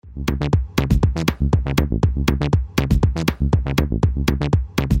Hey,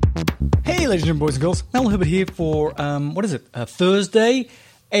 ladies and gentlemen, boys and girls. Mel Herbert here for, Thursday,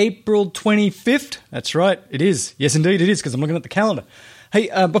 April 25th. That's right, it is. Yes, indeed, it is, because I'm looking at the calendar. Hey,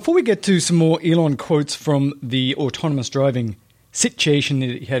 before we get to some more Elon quotes from the autonomous driving situation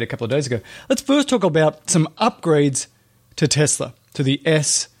that he had a couple of days ago, let's first talk about some upgrades to Tesla, to the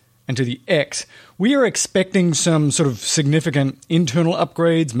S and to the X. We are expecting some sort of significant internal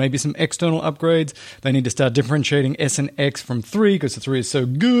upgrades, maybe some external upgrades. They need to start differentiating S and X from 3 because the 3 is so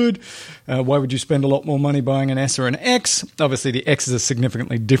good. Why would you spend a lot more money buying an S or an X? Obviously, the X is a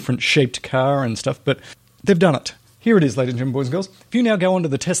significantly different shaped car and stuff, but they've done it. Here it is, ladies and gentlemen, boys and girls. If you now go onto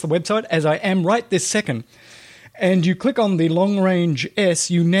the Tesla website, as I am right this second, and you click on the long-range S,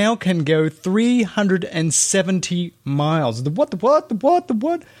 you now can go 370 miles. The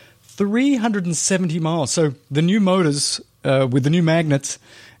what? 370 miles. So the new motors with the new magnets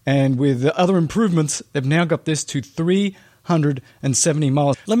and with the other improvements, they've now got this to 370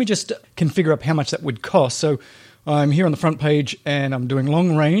 miles. Let me just configure up how much that would cost. So I'm here on the front page and I'm doing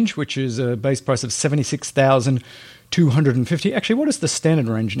long range, which is a base price of $76,250. Actually, what is the standard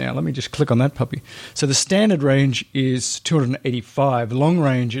range now? Let me just click on that puppy. So the standard range is 285. Long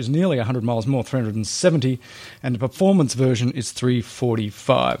range is nearly 100 miles more, 370. And the performance version is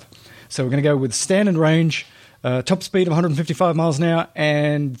 345. So we're going to go with standard range, top speed of 155 miles an hour,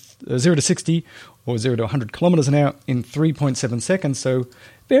 and 0 to 60 or 0 to 100 kilometers an hour in 3.7 seconds. So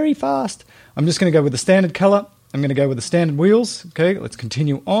very fast. I'm just going to go with the standard color. I'm going to go with the standard wheels. Okay, let's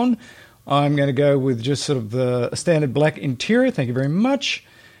continue on. I'm going to go with just sort of a standard black interior. Thank you very much.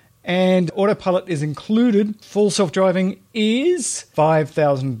 And autopilot is included. Full self-driving is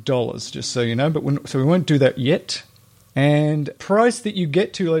 $5,000, just so you know. So we won't do that yet. And price that you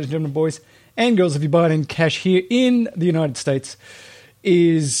get to, ladies and gentlemen, boys and girls, if you buy it in cash here in the United States,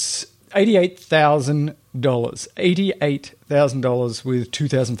 is $88,000. $88,000 with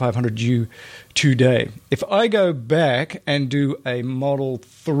 $2,500 due today. If I go back and do a Model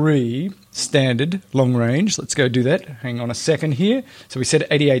 3 standard long range, let's go do that. Hang on a second here. So we said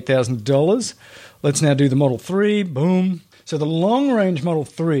 $88,000. Let's now do the Model 3. Boom. So the long range Model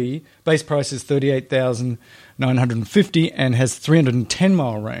 3 base price is $38,950 and has 310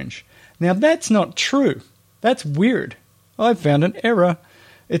 mile range. Now that's not true. That's weird. I found an error.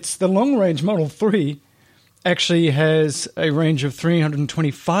 It's the long range Model 3 actually has a range of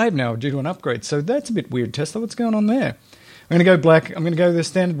 325 now due to an upgrade. So that's a bit weird, Tesla. What's going on there? I'm going to go black. I'm going to go with the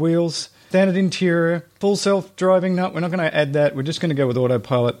standard wheels, standard interior, full self-driving. No, we're not going to add that. We're just going to go with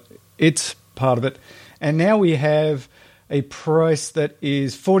autopilot. It's part of it. And now we have a price that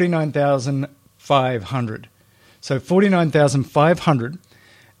is $49,500. So $49,500,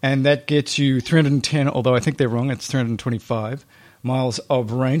 and that gets you 310, although I think they're wrong. It's 325 miles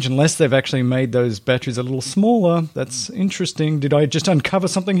of range, unless they've actually made those batteries a little smaller. That's interesting. Did I just uncover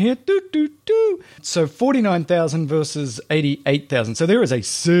something here? So $49,000 versus $88,000. So there is a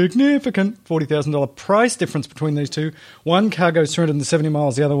significant $40,000 price difference between these two. One car goes 370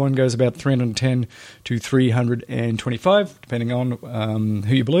 miles, the other one goes about 310 to 325, depending on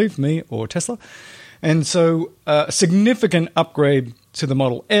who you believe, me or Tesla. And so a significant upgrade to the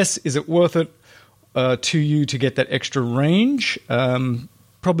Model S. Is it worth it to you to get that extra range?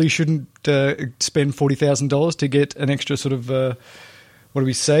 Probably shouldn't spend $40,000 to get an extra sort of, what do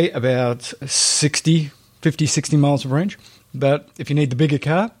we say, about 50, 60 miles of range. But if you need the bigger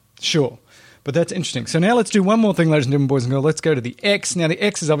car, sure. But that's interesting. So now let's do one more thing, ladies and gentlemen, boys and girls. Let's go to the X. Now, the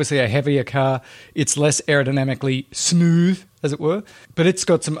X is obviously a heavier car. It's less aerodynamically smooth, as it were. But it's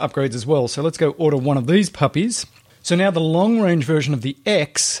got some upgrades as well. So let's go order one of these puppies. So now the long-range version of the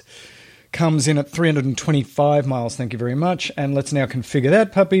X comes in at 325 miles. Thank you very much. And let's now configure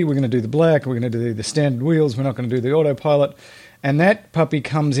that puppy. We're going to do the black. We're going to do the standard wheels. We're not going to do the autopilot. And that puppy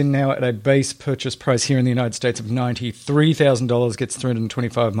comes in now at a base purchase price here in the United States of $93,000, gets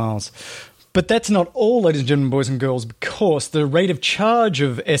 325 miles. But that's not all, ladies and gentlemen, boys and girls, because the rate of charge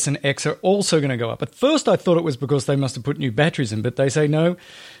of S and X are also going to go up. At first, I thought it was because they must have put new batteries in, but they say no,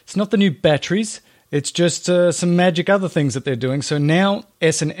 it's not the new batteries. It's just some magic other things that they're doing. So now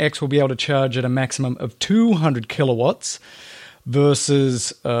S and X will be able to charge at a maximum of 200 kilowatts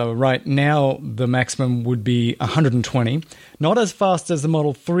versus right now the maximum would be 120. Not as fast as the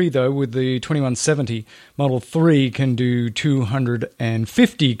Model 3, though. With the 2170, Model 3 can do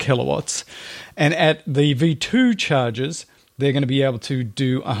 250 kilowatts. And at the V2 charges, they're going to be able to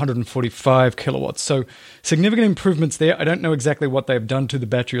do 145 kilowatts. So significant improvements there. I don't know exactly what they've done to the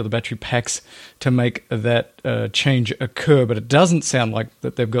battery or the battery packs to make that change occur, but it doesn't sound like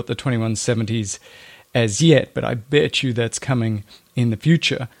that they've got the 2170s as yet, but I bet you that's coming in the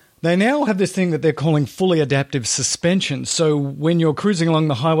future. They now have this thing that they're calling fully adaptive suspension. So when you're cruising along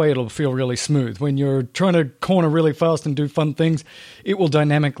the highway, it'll feel really smooth. When you're trying to corner really fast and do fun things, it will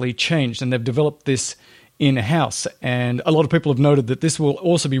dynamically change. And they've developed this in-house. And a lot of people have noted that this will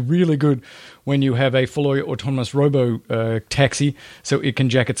also be really good when you have a fully autonomous robo-taxi, so it can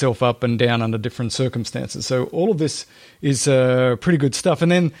jack itself up and down under different circumstances. So all of this is pretty good stuff.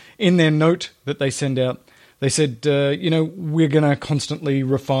 And then in their note that they send out, they said, we're going to constantly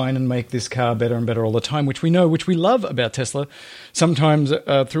refine and make this car better and better all the time, which we love about Tesla. Sometimes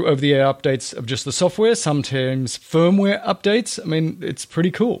through over-the-air updates of just the software, sometimes firmware updates. I mean, it's pretty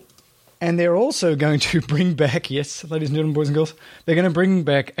cool. And they're also going to bring back, yes, ladies and gentlemen, boys and girls, they're going to bring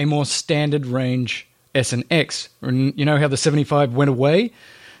back a more standard range S and X. And you know how the 75 went away?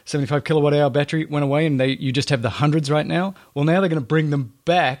 75 kilowatt hour battery went away and you just have the hundreds right now. Well, now they're going to bring them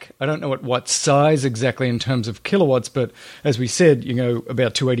back. I don't know at what size exactly in terms of kilowatts, but as we said,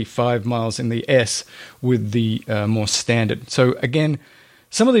 about 285 miles in the S with the more standard. So again,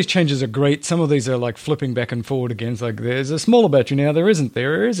 some of these changes are great. Some of these are like flipping back and forward again. It's like there's a smaller battery now, there isn't.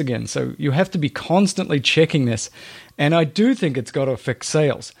 There is again. So you have to be constantly checking this. And I do think it's got to affect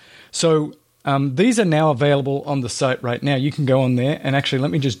sales. So these are now available on the site right now. You can go on there and actually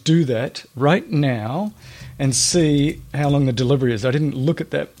let me just do that right now and see how long the delivery is. I didn't look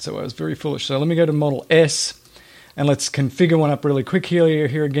at that, so I was very foolish. So let me go to Model S and let's configure one up really quick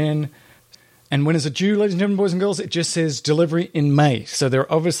here again. And when is it due, ladies and gentlemen, boys and girls? It just says delivery in May. So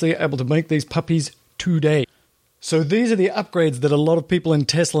they're obviously able to make these puppies today. So these are the upgrades that a lot of people in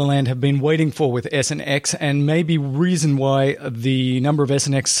Tesla land have been waiting for with S and X, and maybe reason why the number of S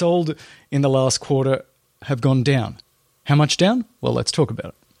and X sold in the last quarter have gone down. How much down? Well, let's talk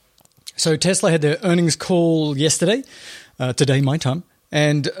about it. So Tesla had their earnings call yesterday, today my time,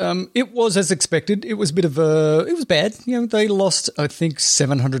 and it was as expected. It was a bit of it was bad. They lost, I think,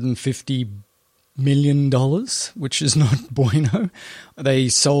 $750 million, which is not bueno. They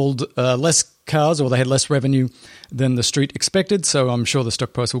sold less cars, or they had less revenue than the street expected, so I'm sure the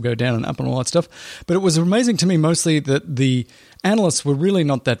stock price will go down and up and all that stuff. But it was amazing to me mostly that the analysts were really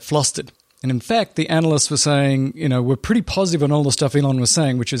not that flustered. And in fact, the analysts were saying, we're pretty positive on all the stuff Elon was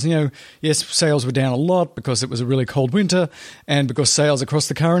saying, which is, yes, sales were down a lot because it was a really cold winter, and because sales across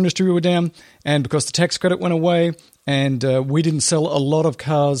the car industry were down, and because the tax credit went away, and we didn't sell a lot of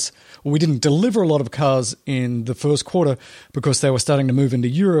cars, or we didn't deliver a lot of cars in the first quarter because they were starting to move into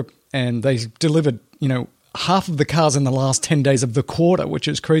Europe, and they delivered, half of the cars in the last 10 days of the quarter, which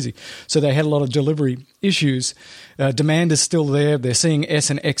is crazy. So they had a lot of delivery issues. Demand is still there. They're seeing S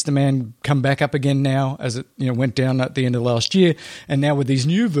and X demand come back up again now as it went down at the end of last year. And now with these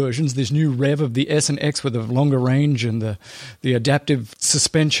new versions, this new rev of the S and X with a longer range and the adaptive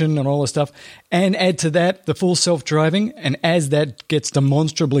suspension and all this stuff, and add to that the full self-driving, and as that gets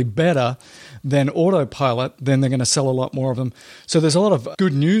demonstrably better than autopilot, then they're going to sell a lot more of them. So there's a lot of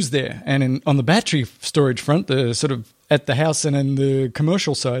good news there. And on the battery storage front, the sort of at the house and in the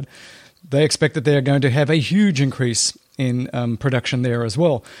commercial side, they expect that they're going to have a huge increase in production there as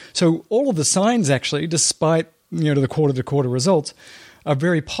well. So all of the signs actually, despite the quarter-to-quarter results, are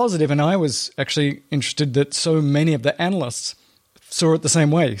very positive. And I was actually interested that so many of the analysts saw it the same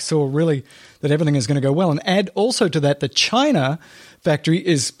way, saw really that everything is going to go well. And add also to that, the China factory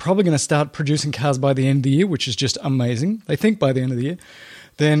is probably going to start producing cars by the end of the year, which is just amazing. They think by the end of the year.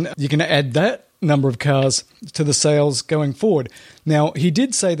 Then you can add that number of cars to the sales going forward. Now, he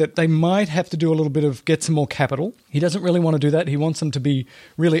did say that they might have to do a little bit of get some more capital. He doesn't really want to do that. He wants them to be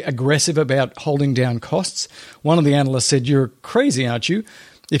really aggressive about holding down costs. One of the analysts said, "You're crazy, aren't you?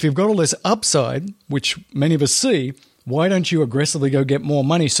 If you've got all this upside, which many of us see, why don't you aggressively go get more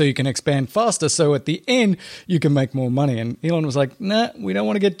money so you can expand faster, so at the end you can make more money?" And Elon was like, nah, we don't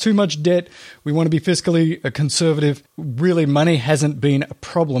want to get too much debt. We want to be fiscally conservative. Really, money hasn't been a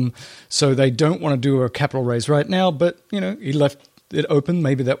problem, so they don't want to do a capital raise right now. But, he left it open.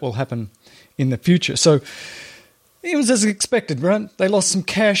 Maybe that will happen in the future. So it was as expected, right? They lost some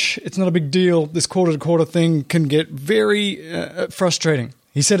cash. It's not a big deal. This quarter-to-quarter thing can get very frustrating.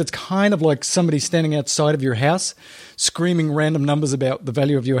 He said it's kind of like somebody standing outside of your house screaming random numbers about the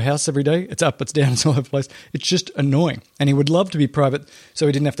value of your house every day. It's up, it's down, it's all over the place. It's just annoying. And he would love to be private so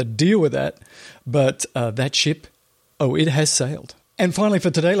he didn't have to deal with that. But that ship, it has sailed. And finally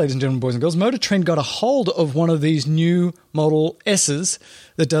for today, ladies and gentlemen, boys and girls, Motor Trend got a hold of one of these new Model S's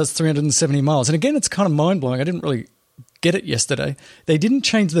that does 370 miles. And again, it's kind of mind-blowing. I didn't really get it yesterday. They didn't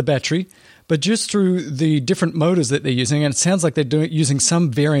change the battery, but just through the different motors that they're using, and it sounds like they're using some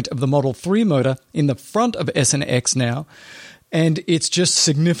variant of the Model 3 motor in the front of S and X now, and it's just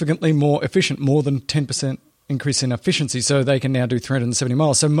significantly more efficient, more than 10% increase in efficiency, so they can now do 370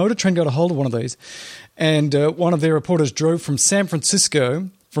 miles. So Motor Trend got a hold of one of these, and one of their reporters drove from San Francisco,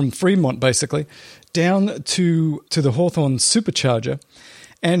 from Fremont basically, down to the Hawthorne Supercharger,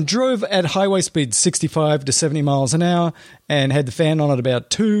 and drove at highway speeds 65 to 70 miles an hour, and had the fan on at about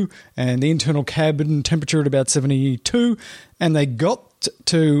 2, and the internal cabin temperature at about 72, and they got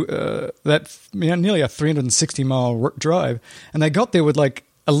to nearly a 360 mile drive, and they got there with like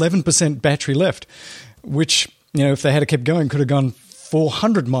 11% battery left, which, if they had kept going, could have gone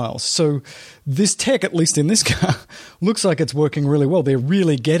 400 miles. So this tech, at least in this car, looks like it's working really well. They're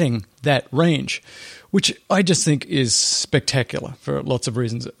really getting that range, which I just think is spectacular for lots of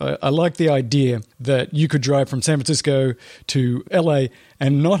reasons. I like the idea that you could drive from San Francisco to LA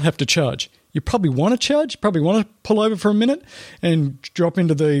and not have to charge. You probably want to charge, probably want to pull over for a minute and drop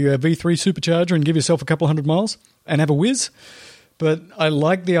into the V3 supercharger and give yourself a couple hundred miles and have a whiz. But I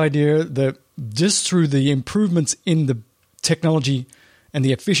like the idea that just through the improvements in the technology and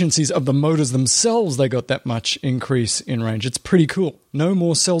the efficiencies of the motors themselves, they got that much increase in range. It's pretty cool. No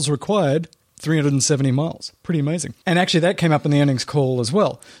more cells required, 370 miles. Pretty amazing. And actually, that came up in the earnings call as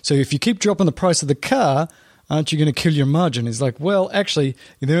well. So if you keep dropping the price of the car, aren't you going to kill your margin? He's like, well, actually,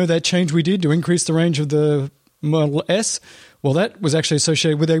 that change we did to increase the range of the Model S, well, that was actually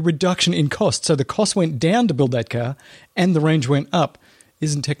associated with a reduction in cost. So the cost went down to build that car and the range went up.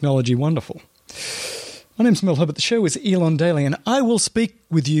 Isn't technology wonderful? My name's Mel Herbert. The show is Elon Daily, and I will speak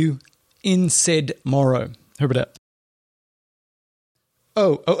with you in said morrow. Herbert out.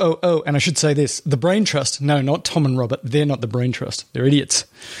 Oh, and I should say this. The Brain Trust, no, not Tom and Robert. They're not the Brain Trust. They're idiots.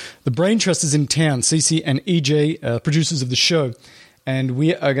 The Brain Trust is in town. CC and EJ, producers of the show. And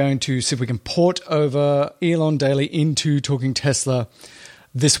we are going to see if we can port over Elon Daily into Talking Tesla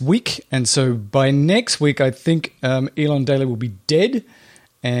this week. And so by next week, I think Elon Daily will be dead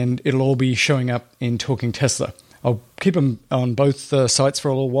and it'll all be showing up in Talking Tesla. I'll keep them on both sites for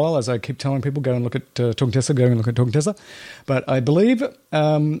a little while, as I keep telling people, go and look at Talking Tesla, go and look at Talking Tesla. But I believe we're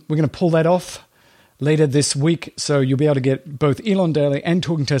going to pull that off later this week, so you'll be able to get both Elon Daily and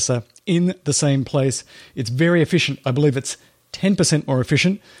Talking Tesla in the same place. It's very efficient. I believe it's 10% more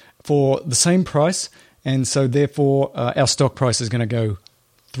efficient for the same price, and so therefore our stock price is going to go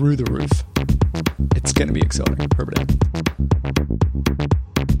through the roof. It's going to be exciting. Herbert out.